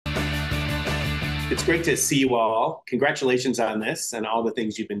It's great to see you all. Congratulations on this and all the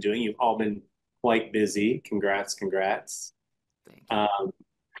things you've been doing. You've all been quite busy. Congrats, congrats. Thank you. Um,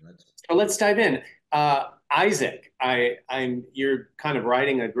 so let's dive in. Izaac, you're kind of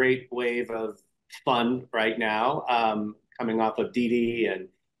riding a great wave of fun right now, coming off of Dee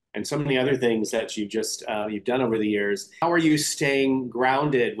and so many other things that you've done over the years. How are you staying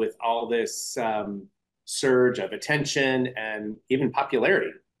grounded with all this surge of attention and even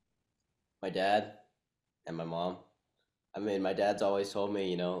popularity? My dad and my mom. I mean, my dad's always told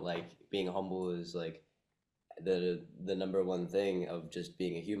me, like being humble is like the number one thing of just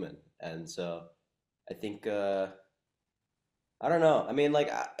being a human. And so I think I don't know. I mean,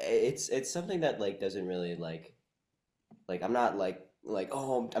 like it's something that like doesn't really like I'm not like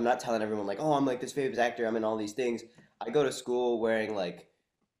oh I'm not telling everyone like oh I'm like this famous actor. I'm in all these things. I go to school wearing like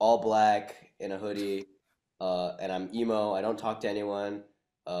all black in a hoodie, and I'm emo. I don't talk to anyone.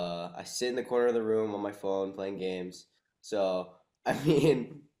 I sit in the corner of the room on my phone playing games. So I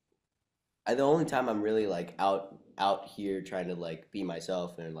mean, the only time I'm really like out here trying to like be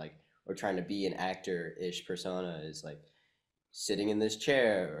myself and like or trying to be an actor-ish persona is like sitting in this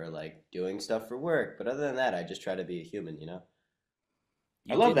chair or like doing stuff for work. But other than that, I just try to be a human.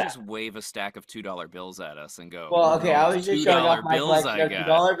 I You love did that. just wave a stack of $2 bills at us and go, Well, look at okay, all I these was just showing off $2 my bills collection I of two got.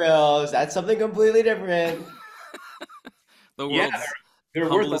 dollar bills. That's something completely different. The Yeah, world's they're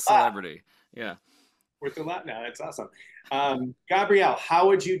worth a humblest lot. celebrity. Yeah. Worth a lot now. It's awesome. Gabrielle, how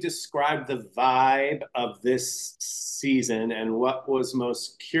would you describe the vibe of this season and what was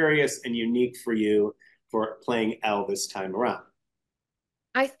most curious and unique for you for playing Elle this time around?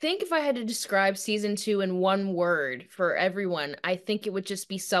 I think if I had to describe season two in one word for everyone, I think it would just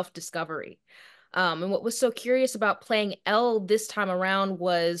be self-discovery. And what was so curious about playing Elle this time around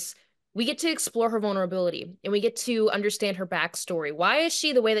was we get to explore her vulnerability and we get to understand her backstory. Why is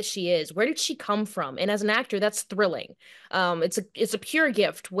she the way that she is? Where did she come from? And as an actor, that's thrilling. It's a pure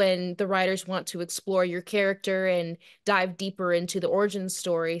gift when the writers want to explore your character and dive deeper into the origin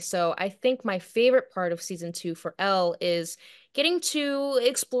story. So I think my favorite part of season two for Elle is getting to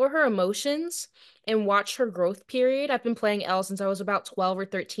explore her emotions and watch her growth period. I've been playing Elle since I was about 12 or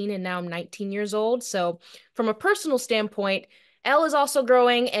 13, and now I'm 19 years old. So, from a personal standpoint, Elle is also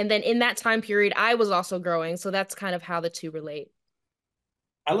growing. And then in that time period, I was also growing. So, that's kind of how the two relate.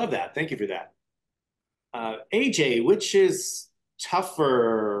 I love that. Thank you for that. AJ, which is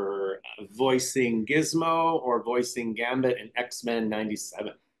tougher, voicing Gizmo or voicing Gambit in X-Men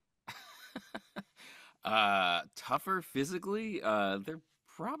 97? Tougher physically, they're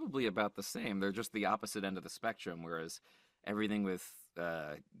probably about the same. They're just the opposite end of the spectrum, whereas everything with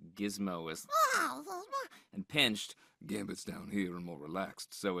Gizmo is and pinched, Gambit's down here and more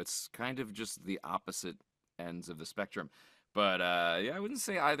relaxed. So it's kind of just the opposite ends of the spectrum. But yeah, I wouldn't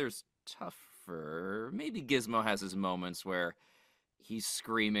say either's tougher. Maybe Gizmo has his moments where he's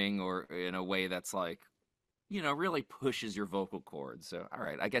screaming or in a way that's like, really pushes your vocal cords. So, all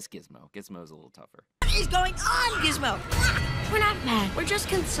right, I guess Gizmo. Gizmo's a little tougher. What is going on, Gizmo? We're not mad. We're just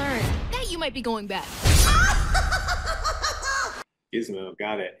concerned that you might be going bad. Gizmo,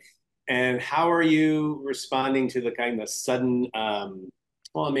 got it. And how are you responding to the kind of sudden,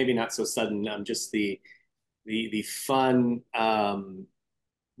 well, maybe not so sudden, just the fun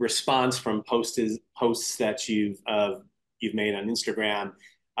response from posts that you've made on Instagram,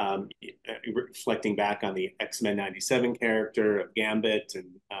 reflecting back on the X-Men 97 character of Gambit and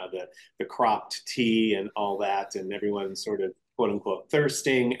the cropped tee and all that, and everyone sort of quote unquote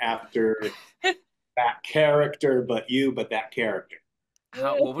thirsting after that character, but that character.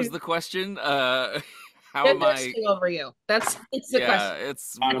 What was the question? How They're am I? thirsting over you. It's the Yeah,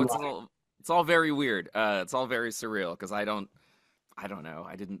 question. Bottom line. it's all very weird. It's all very surreal because I don't know.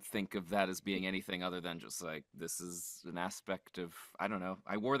 I didn't think of that as being anything other than just like this is an aspect of I don't know.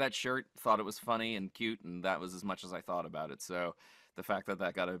 I wore that shirt, thought it was funny and cute, and that was as much as I thought about it. So the fact that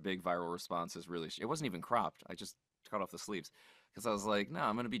that got a big viral response is really it wasn't even cropped. I just cut off the sleeves because I was like, no,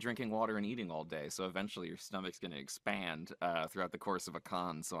 I'm gonna be drinking water and eating all day. So eventually your stomach's gonna expand throughout the course of a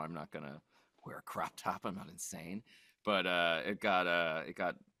con. So I'm not gonna wear a crop top. I'm not insane. But it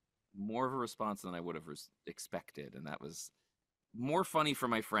got more of a response than I would have expected, and that was more funny for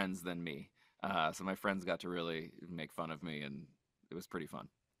my friends than me. So my friends got to really make fun of me, and it was pretty fun.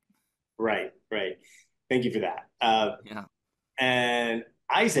 Right, right. Thank you for that. Yeah. And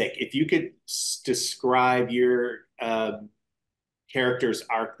Izaac, if you could describe your character's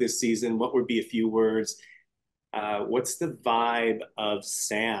arc this season, what would be a few words? What's the vibe of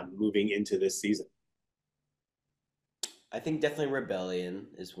Sam moving into this season? I think definitely rebellion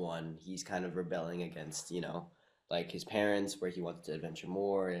is one. He's kind of rebelling against, like his parents, where he wants to adventure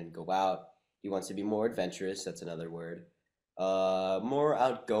more and go out. He wants to be more adventurous. That's another word. More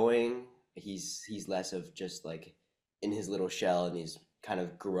outgoing. He's less of just like in his little shell, and he's kind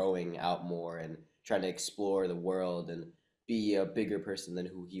of growing out more and trying to explore the world and be a bigger person than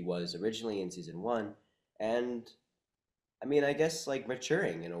who he was originally in season one. And I mean, I guess like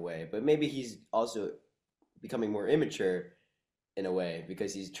maturing in a way, but maybe he's also becoming more immature in a way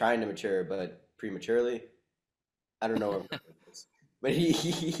because he's trying to mature but prematurely. I don't know where I'm going with this, but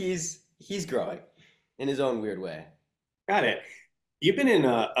he's growing in his own weird way. Got it. You've been in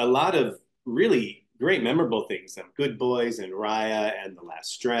a lot of really great, memorable things. Good Boys and Raya and The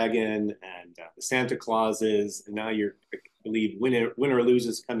Last Dragon and the Santa Clauses. And now you're, I believe, Win or Lose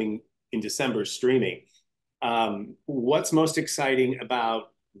is coming in December streaming. What's most exciting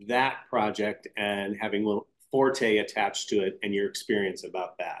about that project and having Will Forte attached to it and your experience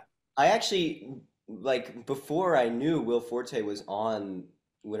about that? I actually like before I knew Will Forte was on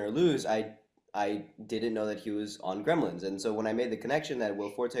Win or Lose, I didn't know that he was on Gremlins. And so when I made the connection that Will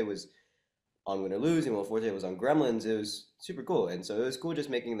Forte was on Win or Lose and Will Forte was on Gremlins, it was super cool. And so it was cool just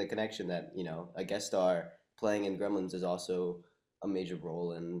making the connection that, you know, a guest star playing in Gremlins is also a major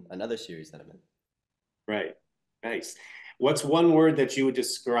role in another series that I'm in. Right. Nice. What's one word that you would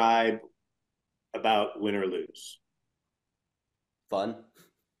describe about Win or Lose? Fun.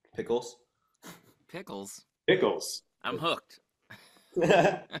 Pickles. Pickles. Pickles. I'm hooked.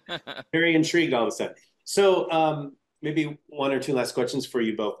 Very intrigued all of a sudden. So maybe one or two last questions for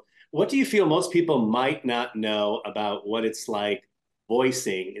you both. What do you feel most people might not know about what it's like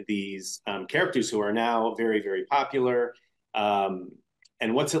voicing these characters who are now very, very popular?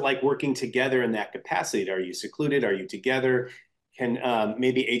 And what's it like working together in that capacity? Are you secluded? Are you together? Can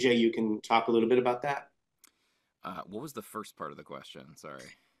maybe AJ, you can talk a little bit about that? What was the first part of the question? Sorry.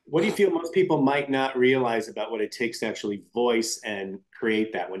 What do you feel most people might not realize about what it takes to actually voice and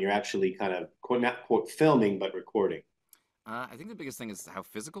create that when you're actually kind of quote, not quote filming, but recording? I think the biggest thing is how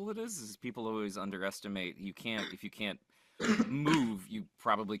physical it is. Is people always underestimate if you can't move, you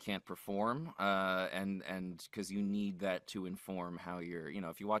probably can't perform. And because you need that to inform how you're,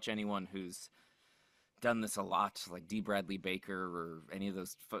 if you watch anyone who's done this a lot, like D. Bradley Baker or any of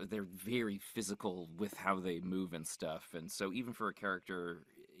those, they're very physical with how they move and stuff. And so even for a character,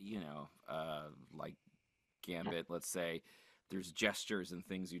 like Gambit, let's say, there's gestures and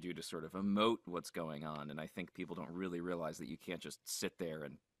things you do to sort of emote what's going on. And I think people don't really realize that you can't just sit there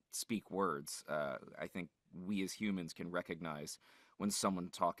and speak words. I think we as humans can recognize when someone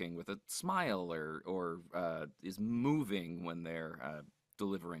talking with a smile or is moving when they're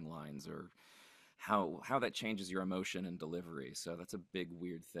delivering lines, or how that changes your emotion and delivery. So that's a big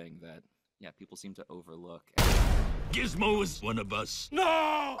weird thing that people seem to overlook. Gizmo is one of us.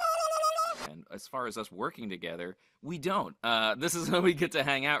 No! And as far as us working together, we don't. This is how we get to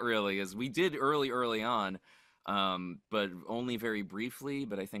hang out, really, is we did early on, but only very briefly.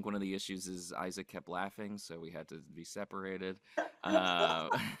 But I think one of the issues is Izaac kept laughing, so we had to be separated.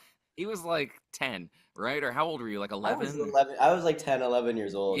 He was like 10, right? Or how old were you, like 11? I was 11. I was like 10, 11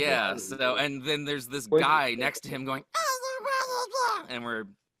 years old. Yeah, so, and then there's this guy next to him going, and we're,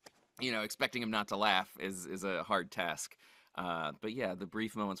 expecting him not to laugh is a hard task. But yeah, the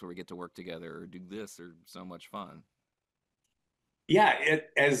brief moments where we get to work together or do this are so much fun. Yeah,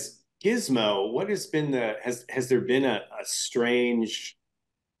 as Gizmo, what has been has there been a strange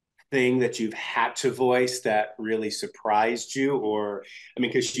thing that you've had to voice that really surprised you? Or, I mean,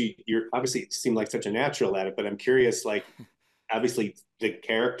 because you're obviously seem like such a natural at it, but I'm curious, like, obviously the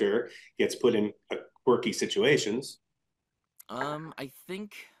character gets put in quirky situations. I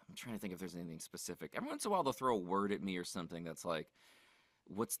think, I'm trying to think if there's anything specific. Every once in a while they'll throw a word at me or something that's like,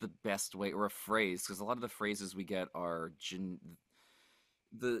 what's the best way, or a phrase, because a lot of the phrases we get are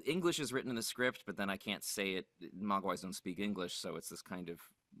the English is written in the script, but then I can't say it. Mogwais don't speak English, so it's this kind of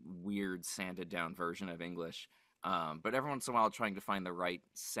weird sanded down version of English. But every once in a while trying to find the right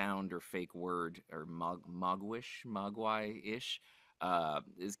sound or fake word, or Mogwai-ish,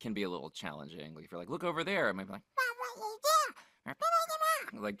 can be a little challenging. Like if you're like, look over there, I might be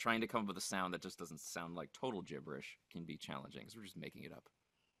like trying to come up with a sound that just doesn't sound like total gibberish can be challenging because we're just making it up.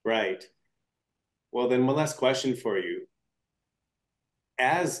 Right. Well, then one last question for you.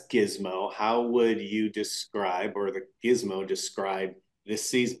 As Gizmo, how would you describe, or the Gizmo describe, this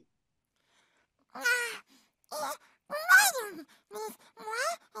season?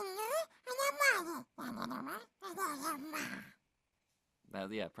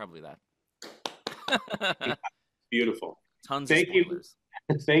 Yeah, probably that. Beautiful. Tons of spoilers.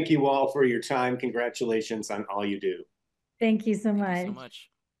 Thank you all for your time. Congratulations on all you do. Thank you so much. Thank you so much.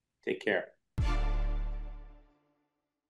 Take care.